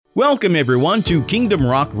Welcome, everyone, to Kingdom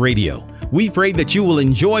Rock Radio. We pray that you will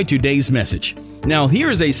enjoy today's message. Now,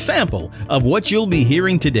 here is a sample of what you'll be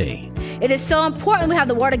hearing today. It is so important we have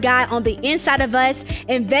the Word of God on the inside of us,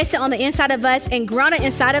 invested on the inside of us, and grounded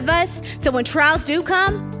inside of us. So when trials do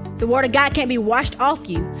come, the Word of God can't be washed off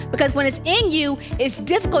you. Because when it's in you, it's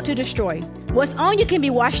difficult to destroy. What's on you can be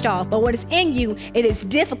washed off, but what is in you, it is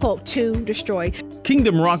difficult to destroy.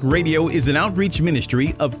 Kingdom Rock Radio is an outreach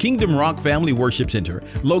ministry of Kingdom Rock Family Worship Center,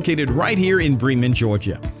 located right here in Bremen,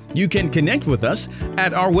 Georgia. You can connect with us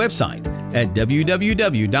at our website at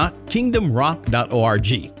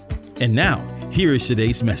www.kingdomrock.org. And now, here is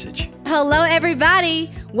today's message. Hello,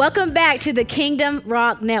 everybody. Welcome back to the Kingdom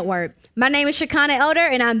Rock Network. My name is Shekinah Elder,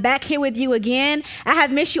 and I'm back here with you again. I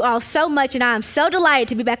have missed you all so much, and I'm so delighted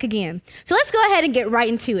to be back again. So let's go ahead and get right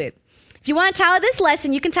into it. If you want to title this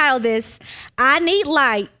lesson, you can title this, I Need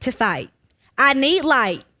Light to Fight. I need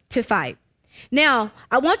light to fight. Now,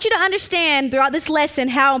 I want you to understand throughout this lesson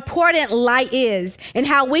how important light is and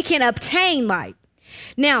how we can obtain light.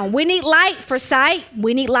 Now, we need light for sight.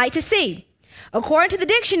 We need light to see. According to the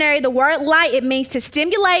dictionary, the word light, it means to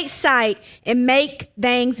stimulate sight and make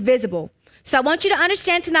things visible. So I want you to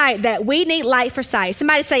understand tonight that we need light for sight.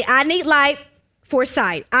 Somebody say, I need light for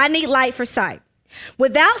sight. I need light for sight.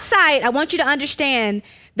 Without sight, I want you to understand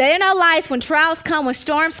that in our lives, when trials come, when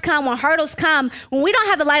storms come, when hurdles come, when we don't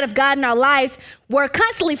have the light of God in our lives, we're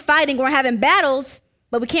constantly fighting, we're having battles,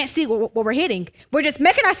 but we can't see what we're hitting. We're just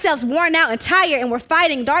making ourselves worn out and tired, and we're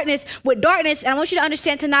fighting darkness with darkness. And I want you to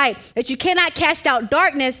understand tonight that you cannot cast out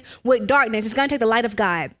darkness with darkness. It's going to take the light of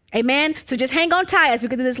God. Amen? So just hang on tight as we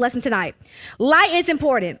get through this lesson tonight. Light is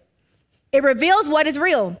important. It reveals what is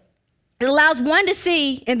real. It allows one to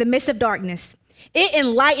see in the midst of darkness. It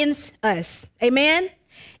enlightens us. Amen?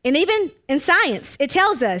 And even in science, it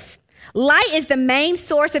tells us light is the main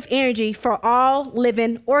source of energy for all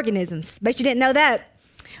living organisms. Bet you didn't know that.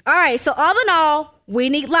 All right, so all in all, we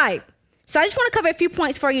need light. So I just want to cover a few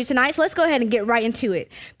points for you tonight, so let's go ahead and get right into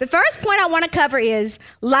it. The first point I want to cover is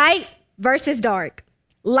light versus dark.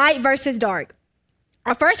 Light versus dark.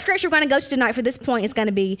 Our first scripture we're going to go to tonight for this point is going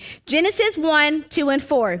to be Genesis 1, 2, and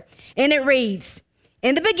 4. And it reads,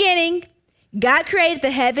 in the beginning, God created the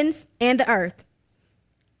heavens and the earth.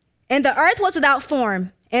 And the earth was without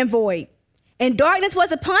form and void, and darkness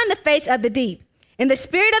was upon the face of the deep. And the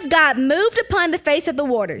Spirit of God moved upon the face of the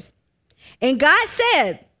waters. And God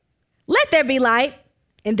said, let there be light.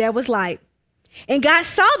 And there was light. And God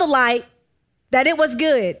saw the light, that it was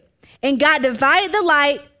good. And God divided the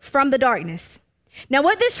light from the darkness. Now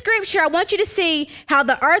with this scripture, I want you to see how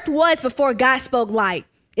the earth was before God spoke light.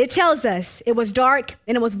 It tells us it was dark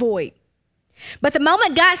and it was void. But the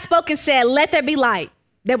moment God spoke and said, let there be light,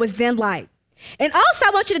 there was then light. And also,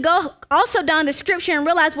 I want you to go also down the scripture and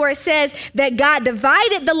realize where it says that God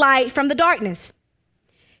divided the light from the darkness.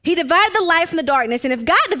 He divided the light from the darkness. And if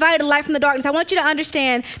God divided the light from the darkness, I want you to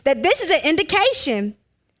understand that this is an indication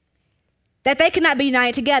that they could not be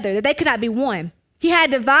united together, that they could not be one. He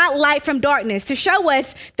had to divide light from darkness to show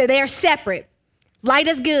us that they are separate. Light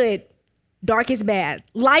is good, dark is bad.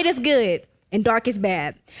 Light is good, and dark is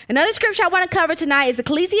bad. Another scripture I want to cover tonight is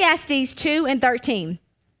Ecclesiastes 2 and 13.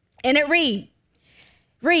 And it reads,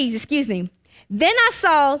 then I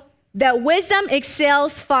saw that wisdom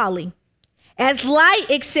excels folly, as light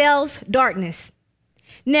excels darkness.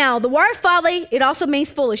 Now, the word folly, it also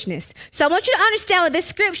means foolishness. So I want you to understand what this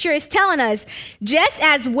scripture is telling us. Just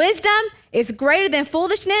as wisdom is greater than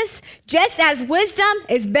foolishness, just as wisdom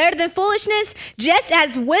is better than foolishness, just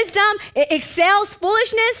as wisdom excels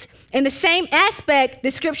foolishness, in the same aspect,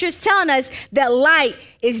 the scripture is telling us that light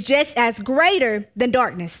is just as greater than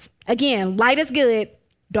darkness. Again, light is good,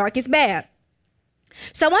 dark is bad.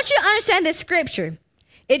 So I want you to understand this scripture.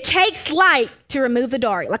 It takes light to remove the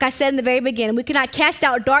dark. Like I said in the very beginning, we cannot cast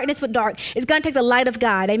out darkness with dark. It's going to take the light of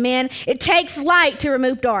God. Amen. It takes light to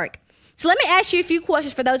remove dark. So let me ask you a few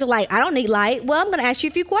questions for those who are like, I don't need light. Well, I'm going to ask you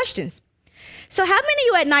a few questions. So how many of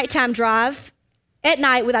you at nighttime drive at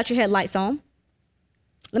night without your headlights on?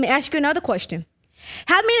 Let me ask you another question.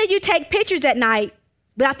 How many of you take pictures at night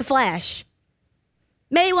without the flash?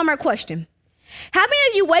 Maybe one more question. How many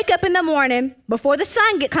of you wake up in the morning before the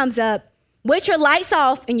sun comes up with your lights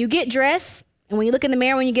off and you get dressed, and when you look in the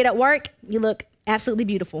mirror when you get at work, you look absolutely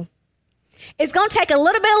beautiful? It's going to take a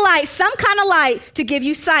little bit of light, some kind of light, to give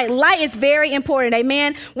you sight. Light is very important,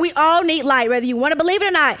 amen? We all need light, whether you want to believe it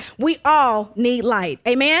or not. We all need light,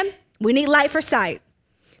 amen? We need light for sight.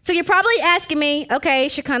 So you're probably asking me, okay,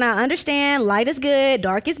 Shekinah, I understand light is good,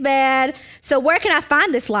 dark is bad. So where can I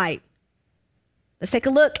find this light? Let's take a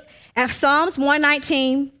look at Psalms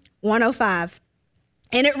 119, 105.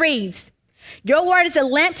 And it reads, Your word is a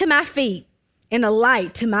lamp to my feet and a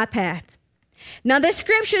light to my path. Now, this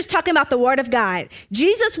scripture is talking about the word of God.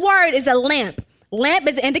 Jesus' word is a lamp. Lamp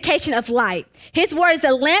is an indication of light. His word is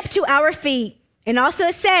a lamp to our feet, and also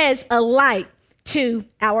it says a light to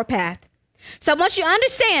our path. So I want you to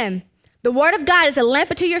understand the word of God is a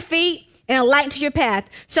lamp unto your feet and a light into your path.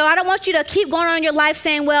 So I don't want you to keep going on in your life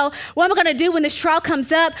saying, well, what am I going to do when this trial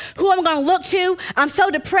comes up? Who am I going to look to? I'm so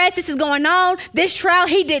depressed. This is going on. This trial,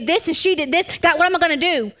 he did this and she did this. God, what am I going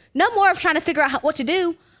to do? No more of trying to figure out what to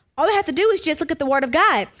do. All we have to do is just look at the word of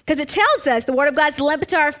God, because it tells us the word of God is a lamp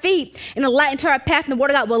to our feet and a light into our path, and the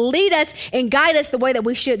word of God will lead us and guide us the way that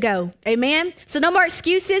we should go. Amen? So no more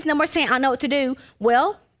excuses, no more saying, I know what to do.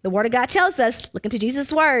 Well, the word of God tells us, look into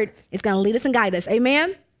Jesus' word. It's going to lead us and guide us.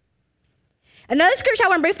 Amen? Another scripture I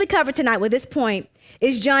want to briefly cover tonight with this point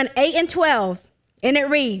is John 8:12, and it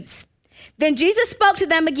reads, Then Jesus spoke to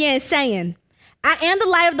them again, saying, I am the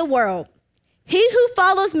light of the world. He who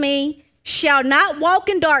follows me shall not walk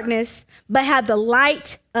in darkness, but have the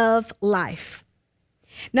light of life.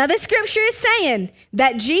 Now, this scripture is saying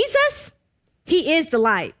that Jesus, he is the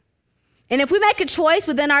light. And if we make a choice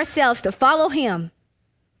within ourselves to follow him,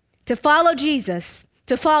 to follow Jesus,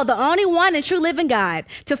 to follow the only one and true living God,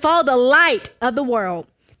 to follow the light of the world,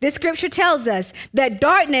 this scripture tells us that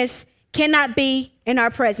darkness cannot be in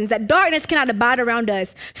our presence, that darkness cannot abide around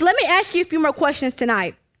us. So let me ask you a few more questions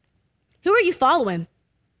tonight. Who are you following?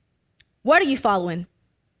 What are you following?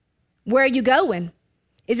 Where are you going?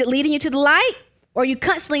 Is it leading you to the light, or are you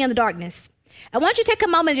constantly in the darkness? I want you to take a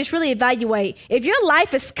moment and just really evaluate. If your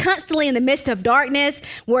life is constantly in the midst of darkness,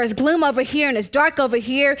 where it's gloom over here and it's dark over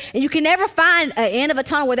here, and you can never find an end of a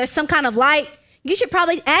tunnel where there's some kind of light, you should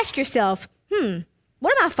probably ask yourself,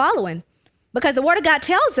 what am I following? Because the word of God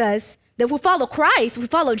tells us that if we follow Christ, if we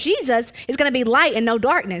follow Jesus, it's going to be light and no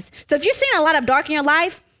darkness. So if you're seeing a lot of dark in your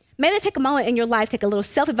life, maybe take a moment in your life, take a little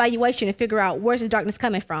self-evaluation and figure out where's the darkness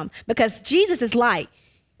coming from. Because Jesus is light.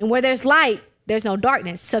 And where there's light, there's no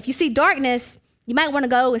darkness. So if you see darkness, you might want to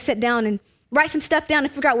go and sit down and write some stuff down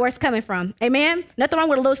and figure out where it's coming from. Amen? Nothing wrong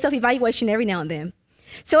with a little self-evaluation every now and then.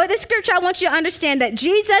 So in this scripture, I want you to understand that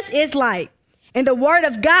Jesus is light. And the word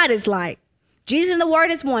of God is light. Jesus and the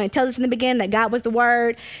word is one. It tells us in the beginning that God was the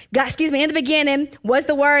word. In the beginning was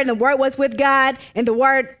the word, and the word was with God, and the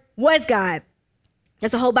word was God.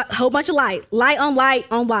 That's a whole bunch of light. Light on light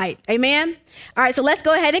on light. Amen? All right, so let's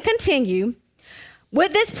go ahead and continue.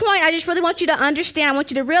 With this point, I just really want you to understand, I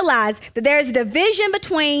want you to realize that there is a division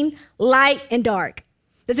between light and dark.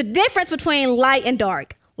 There's a difference between light and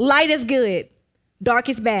dark. Light is good. Dark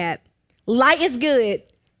is bad. Light is good.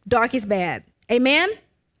 Dark is bad. Amen?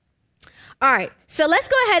 All right, so let's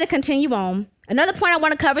go ahead and continue on. Another point I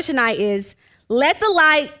want to cover tonight is let the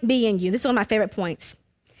light be in you. This is one of my favorite points.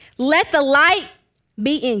 Let the light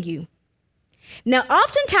be in you. Now,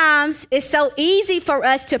 oftentimes, it's so easy for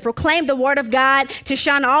us to proclaim the word of God, to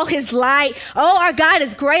shine all his light. Oh, our God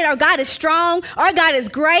is great. Our God is strong. Our God is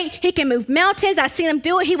great. He can move mountains. I've seen him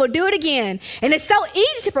do it. He will do it again. And it's so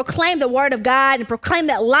easy to proclaim the word of God and proclaim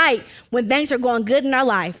that light when things are going good in our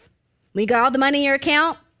life. When you got all the money in your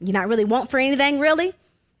account, you're not really want for anything, really.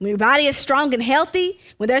 When your body is strong and healthy,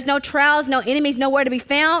 when there's no trials, no enemies, nowhere to be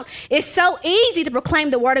found, it's so easy to proclaim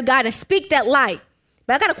the word of God and speak that light.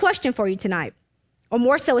 But I got a question for you tonight, or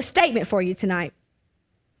more so a statement for you tonight.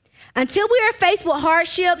 Until we are faced with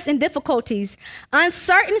hardships and difficulties,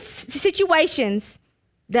 uncertain situations,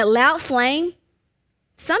 that loud flame,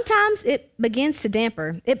 sometimes it begins to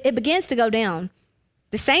dampen. It begins to go down.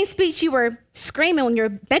 The same speech you were screaming when your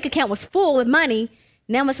bank account was full of money,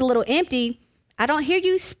 now it's a little empty. I don't hear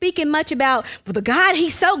you speaking much about, well, the God,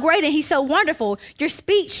 he's so great and he's so wonderful. Your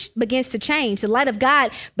speech begins to change. The light of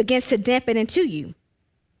God begins to dampen into you.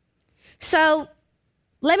 So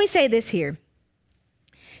let me say this here.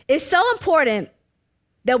 It's so important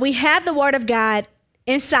that we have the word of God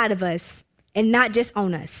inside of us and not just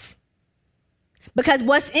on us. Because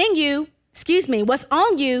what's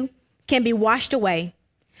on you can be washed away.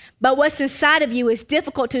 But what's inside of you is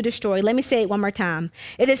difficult to destroy. Let me say it one more time.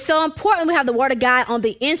 It is so important we have the word of God on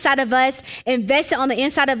the inside of us, invested on the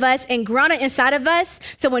inside of us, and grounded inside of us.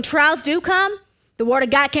 So when trials do come, the word of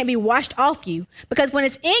God can't be washed off you. Because when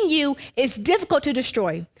it's in you, it's difficult to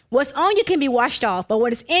destroy. What's on you can be washed off, but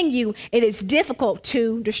what is in you, it is difficult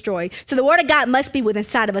to destroy. So the word of God must be within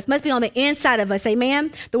inside of us, must be on the inside of us.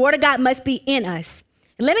 Amen? The word of God must be in us.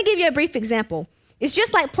 And let me give you a brief example. It's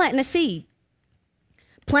just like planting a seed.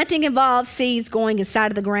 Planting involves seeds going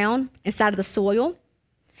inside of the ground, inside of the soil.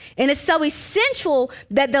 And it's so essential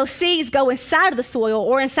that those seeds go inside of the soil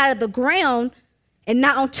or inside of the ground and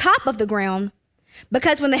not on top of the ground.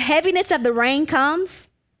 Because when the heaviness of the rain comes,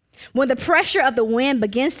 when the pressure of the wind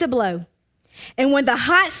begins to blow, and when the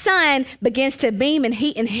hot sun begins to beam and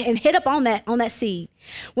heat and hit up on that seed.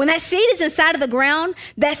 When that seed is inside of the ground,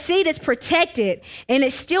 that seed is protected and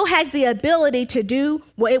it still has the ability to do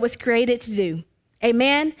what it was created to do.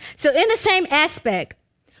 Amen? So in the same aspect,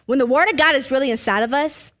 when the word of God is really inside of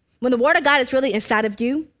us, when the word of God is really inside of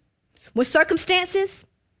you, when circumstances,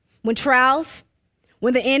 when trials,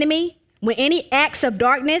 when the enemy, when any acts of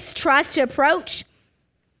darkness tries to approach,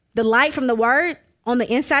 the light from the word on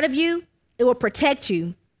the inside of you, it will protect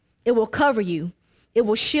you. It will cover you. It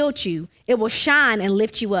will shield you. It will shine and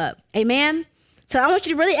lift you up. Amen? So I want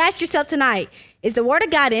you to really ask yourself tonight, is the word of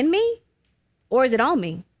God in me or is it on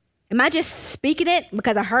me? Am I just speaking it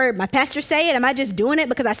because I heard my pastor say it? Am I just doing it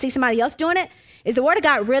because I see somebody else doing it? Is the word of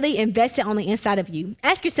God really invested on the inside of you?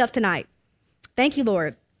 Ask yourself tonight. Thank you,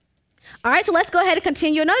 Lord. All right, so let's go ahead and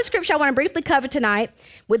continue. Another scripture I want to briefly cover tonight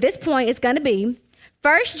with this point is going to be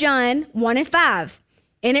 1 John 1:5.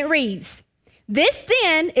 And it reads, "This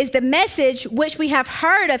then is the message which we have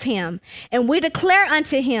heard of him, and we declare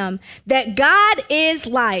unto him that God is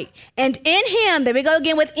light, and in him," there we go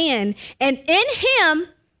again with "in," "and in him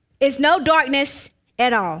is no darkness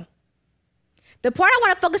at all." The part I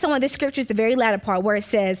want to focus on with this scripture is the very latter part where it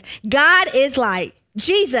says, God is light.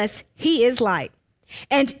 Jesus, he is light.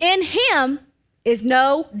 And in him is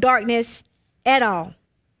no darkness at all.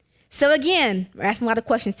 So again, we're asking a lot of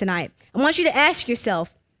questions tonight. I want you to ask yourself,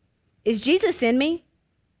 is Jesus in me?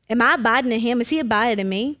 Am I abiding in him? Is he abiding in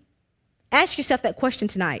me? Ask yourself that question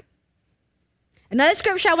tonight. Another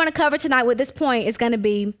scripture I want to cover tonight with this point is going to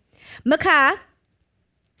be Micah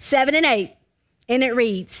 7:8. And it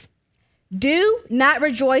reads, "Do not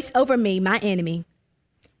rejoice over me, my enemy.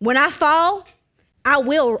 When I fall, I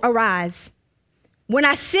will arise. When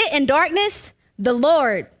I sit in darkness, the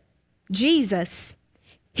Lord, Jesus,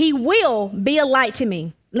 he will be a light to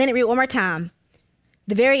me." Let me read it one more time.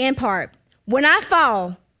 The very end part. "When I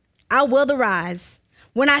fall, I will arise.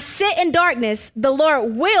 When I sit in darkness, the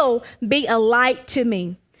Lord will be a light to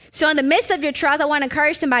me." So in the midst of your trials, I want to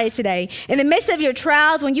encourage somebody today. In the midst of your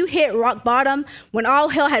trials, when you hit rock bottom, when all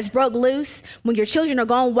hell has broke loose, when your children are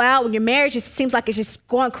going wild, when your marriage just seems like it's just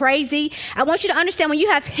going crazy, I want you to understand when you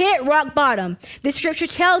have hit rock bottom, the scripture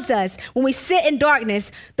tells us when we sit in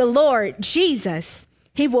darkness, the Lord, Jesus,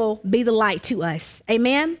 he will be the light to us.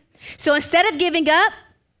 Amen? So instead of giving up,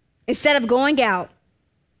 instead of going out,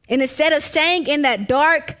 and instead of staying in that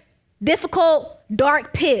dark, difficult,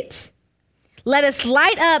 dark pit, let us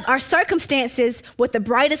light up our circumstances with the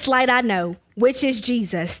brightest light I know, which is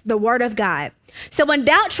Jesus, the Word of God. So when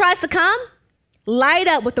doubt tries to come, light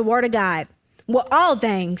up with the Word of God. With all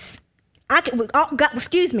things, let me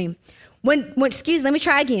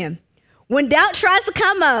try again. When doubt tries to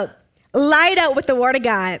come up, light up with the Word of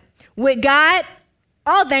God. With God,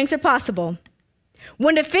 all things are possible.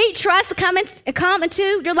 When defeat tries to come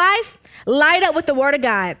into your life, light up with the Word of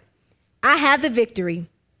God. I have the victory.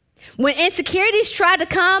 When insecurities try to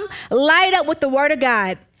come, light up with the Word of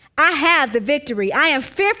God. I have the victory. I am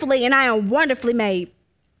fearfully and I am wonderfully made.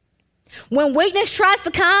 When weakness tries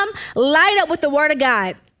to come, light up with the Word of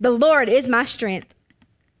God. The Lord is my strength.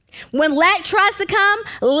 When lack tries to come,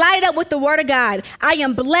 light up with the Word of God. I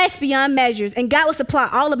am blessed beyond measures, and God will supply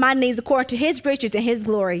all of my needs according to his riches and his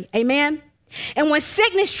glory. Amen? And when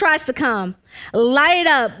sickness tries to come, light it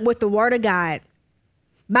up with the Word of God.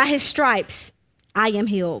 By his stripes, I am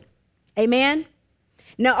healed. Amen?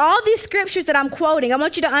 Now, all these scriptures that I'm quoting, I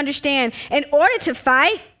want you to understand, in order to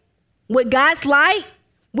fight with God's light,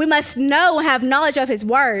 we must know and have knowledge of his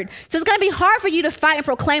word. So it's going to be hard for you to fight and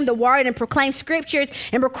proclaim the word and proclaim scriptures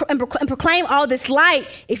and proclaim all this light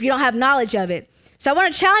if you don't have knowledge of it. So I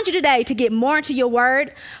want to challenge you today to get more into your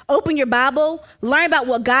word, open your Bible, learn about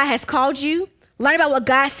what God has called you, learn about what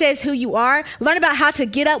God says who you are, learn about how to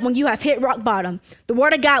get up when you have hit rock bottom. The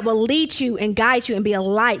word of God will lead you and guide you and be a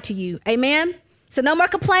light to you. Amen? So no more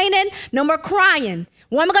complaining, no more crying.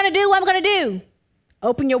 What am I going to do? What am I going to do?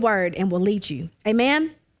 Open your word and we'll lead you.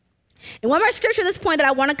 Amen? And one more scripture at this point that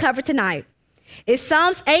I want to cover tonight is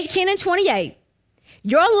Psalms 18:28.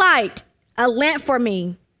 Your light, a lamp for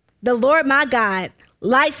me. The Lord my God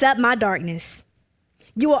lights up my darkness.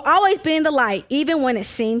 You will always be in the light, even when it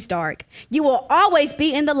seems dark. You will always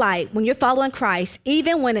be in the light when you're following Christ,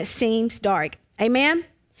 even when it seems dark. Amen?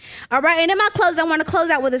 All right, and in my close, I want to close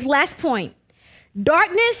out with this last point.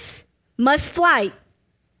 Darkness must fly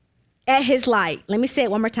at his light. Let me say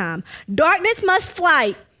it one more time. Darkness must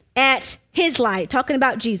fly at his light, talking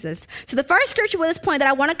about Jesus. So the first scripture with this point that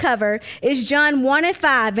I want to cover is John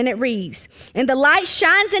 1:5, and it reads, "And the light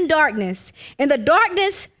shines in darkness, and the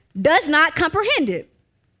darkness does not comprehend it."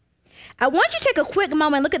 I want you to take a quick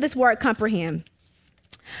moment and look at this word comprehend.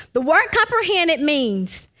 The word comprehend, it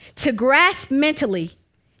means to grasp mentally,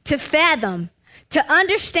 to fathom, to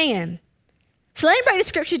understand. So let me break the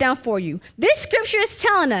scripture down for you. This scripture is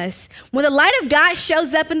telling us when the light of God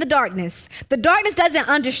shows up in the darkness doesn't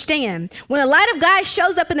understand. When the light of God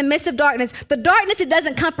shows up in the midst of darkness, it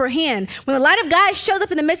doesn't comprehend. When the light of God shows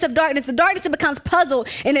up in the midst of darkness, it becomes puzzled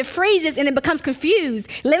and it freezes and it becomes confused.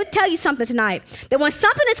 Let me tell you something tonight, that when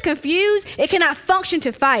something is confused, it cannot function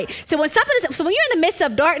to fight. So when you're in the midst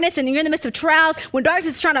of darkness and you're in the midst of trials, when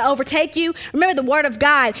darkness is trying to overtake you, remember the word of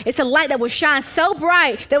God. It's a light that will shine so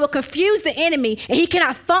bright that will confuse the enemy, and he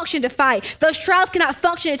cannot function to fight. Those trials cannot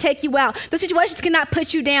function to take you out. Those situations cannot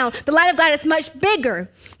put you down. The light of God is much bigger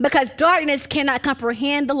because darkness cannot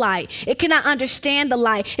comprehend the light. It cannot understand the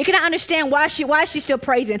light. It cannot understand why is she still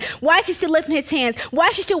praising? Why is he still lifting his hands? Why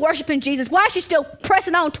is she still worshiping Jesus? Why is she still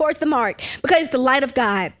pressing on towards the mark? Because it's the light of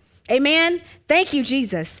God. Amen? Thank you,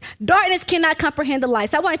 Jesus. Darkness cannot comprehend the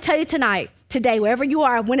light. So I want to tell you tonight, today, wherever you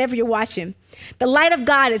are, whenever you're watching, the light of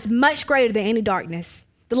God is much greater than any darkness.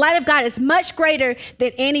 The light of God is much greater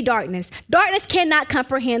than any darkness. Darkness cannot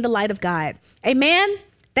comprehend the light of God. Amen?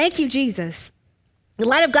 Thank you, Jesus. The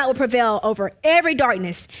light of God will prevail over every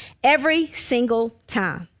darkness, every single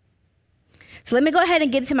time. So let me go ahead and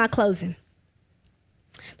get into my closing.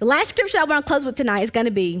 The last scripture I want to close with tonight is going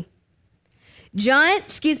to be Job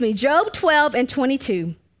 12 and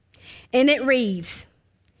 22. And it reads,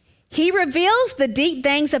 He reveals the deep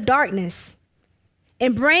things of darkness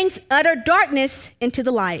and brings utter darkness into the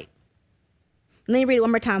light. Let me read it one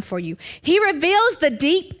more time for you. He reveals the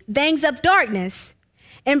deep things of darkness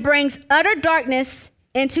and brings utter darkness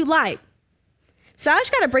into light. So I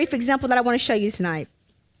just got a brief example that I want to show you tonight.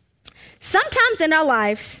 Sometimes in our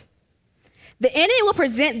lives, the enemy will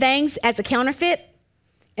present things as a counterfeit.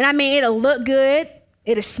 And I mean, it'll look good.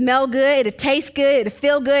 It'll smell good, it'll taste good, it'll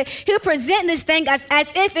feel good. He'll present this thing as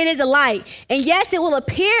if it is a light. And yes, it will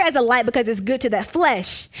appear as a light because it's good to that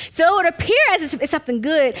flesh. So it would appear as if it's something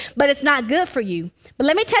good, but it's not good for you. But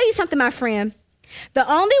let me tell you something, my friend.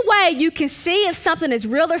 The only way you can see if something is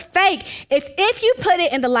real or fake, if you put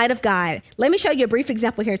it in the light of God. Let me show you a brief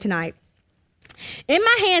example here tonight. In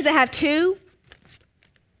my hands, I have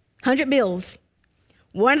 200 bills.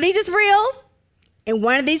 One of these is real, and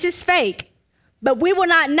one of these is fake. But we will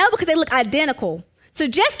not know because they look identical. So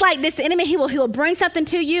just like this, the enemy, he'll bring something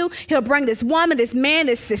to you. He'll bring this woman, this man,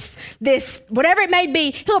 this whatever it may be.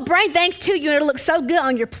 He'll bring things to you and it'll look so good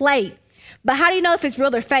on your plate. But how do you know if it's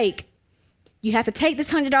real or fake? You have to take this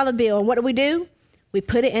 $100 bill, and what do? We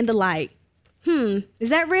put it in the light. Is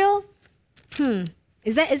that real?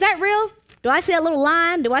 Is that real? Do I see that little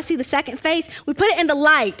line? Do I see the second face? We put it in the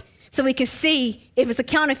light so we can see if it's a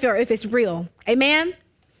counterfeit or if it's real. Amen?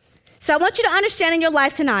 So I want you to understand in your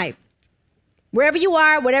life tonight, wherever you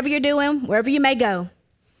are, whatever you're doing, wherever you may go,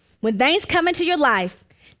 when things come into your life,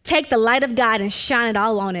 take the light of God and shine it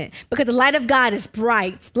all on it, because the light of God is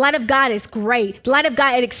bright. The light of God is great. The light of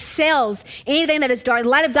God, it excels anything that is dark. The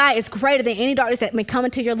light of God is greater than any darkness that may come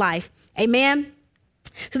into your life. Amen?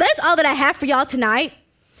 So that's all that I have for y'all tonight.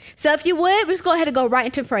 So if you would, just go ahead and go right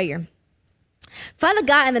into prayer. Father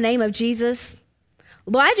God, in the name of Jesus,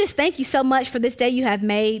 Lord, I just thank you so much for this day you have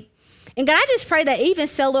made. And God, I just pray that even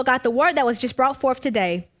so, Lord God, the word that was just brought forth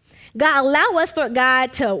today, God, allow us, Lord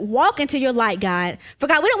God, to walk into your light, God. For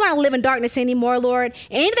God, we don't want to live in darkness anymore, Lord.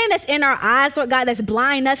 Anything that's in our eyes, Lord God, that's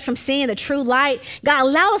blinding us from seeing the true light, God,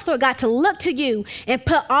 allow us, Lord God, to look to you and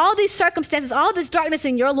put all these circumstances, all this darkness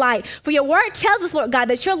in your light. For your word tells us, Lord God,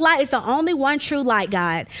 that your light is the only one true light,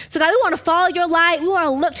 God. So God, we want to follow your light. We want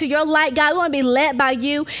to look to your light, God. We want to be led by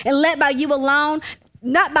you and led by you alone.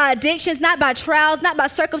 Not by addictions, not by trials, not by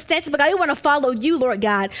circumstances, but God, we want to follow you, Lord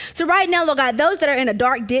God. So right now, Lord God, those that are in a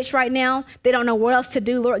dark ditch right now, they don't know what else to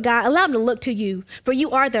do, Lord God, allow them to look to you, for you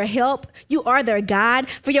are their help. You are their God.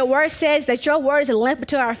 For your word says that your word is a lamp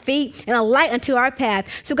unto our feet and a light unto our path.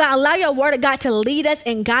 So God, allow your word of God to lead us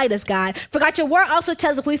and guide us, God. For God, your word also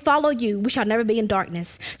tells us if we follow you, we shall never be in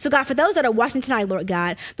darkness. So God, for those that are watching tonight, Lord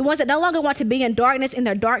God, the ones that no longer want to be in darkness in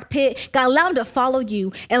their dark pit, God, allow them to follow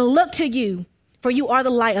you and look to you. For you are the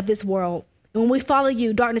light of this world. And when we follow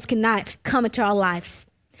you, darkness cannot come into our lives.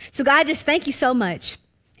 So God, I just thank you so much.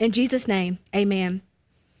 In Jesus' name, amen.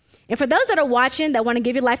 And for those that are watching that want to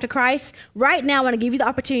give your life to Christ, right now I want to give you the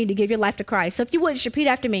opportunity to give your life to Christ. So if you would, just repeat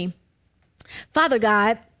after me. Father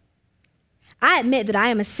God, I admit that I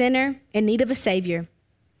am a sinner in need of a Savior.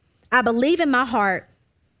 I believe in my heart,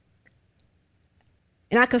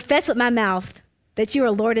 and I confess with my mouth that you are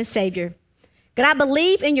Lord and Savior. God, I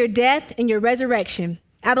believe in your death and your resurrection.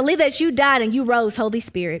 I believe that you died and you rose, Holy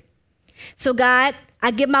Spirit. So God,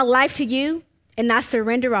 I give my life to you and I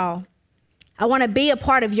surrender all. I want to be a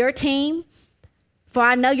part of your team, for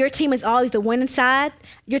I know your team is always the winning side.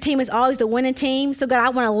 Your team is always the winning team. So God, I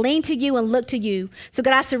want to lean to you and look to you. So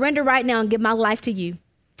God, I surrender right now and give my life to you.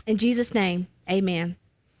 In Jesus' name, amen.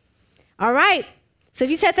 All right. So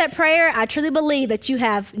if you said that prayer, I truly believe that you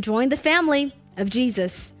have joined the family of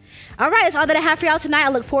Jesus. All right. That's all that I have for y'all tonight. I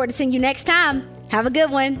look forward to seeing you next time. Have a good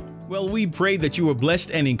one. Well, we pray that you were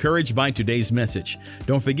blessed and encouraged by today's message.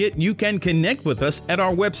 Don't forget, you can connect with us at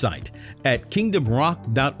our website at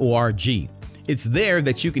kingdomrock.org. It's there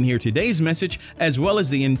that you can hear today's message as well as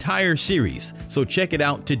the entire series. So check it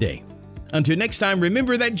out today. Until next time,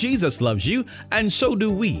 remember that Jesus loves you, and so do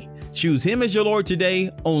we. Choose Him as your Lord today.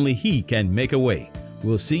 Only He can make a way.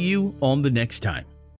 We'll see you on the next time.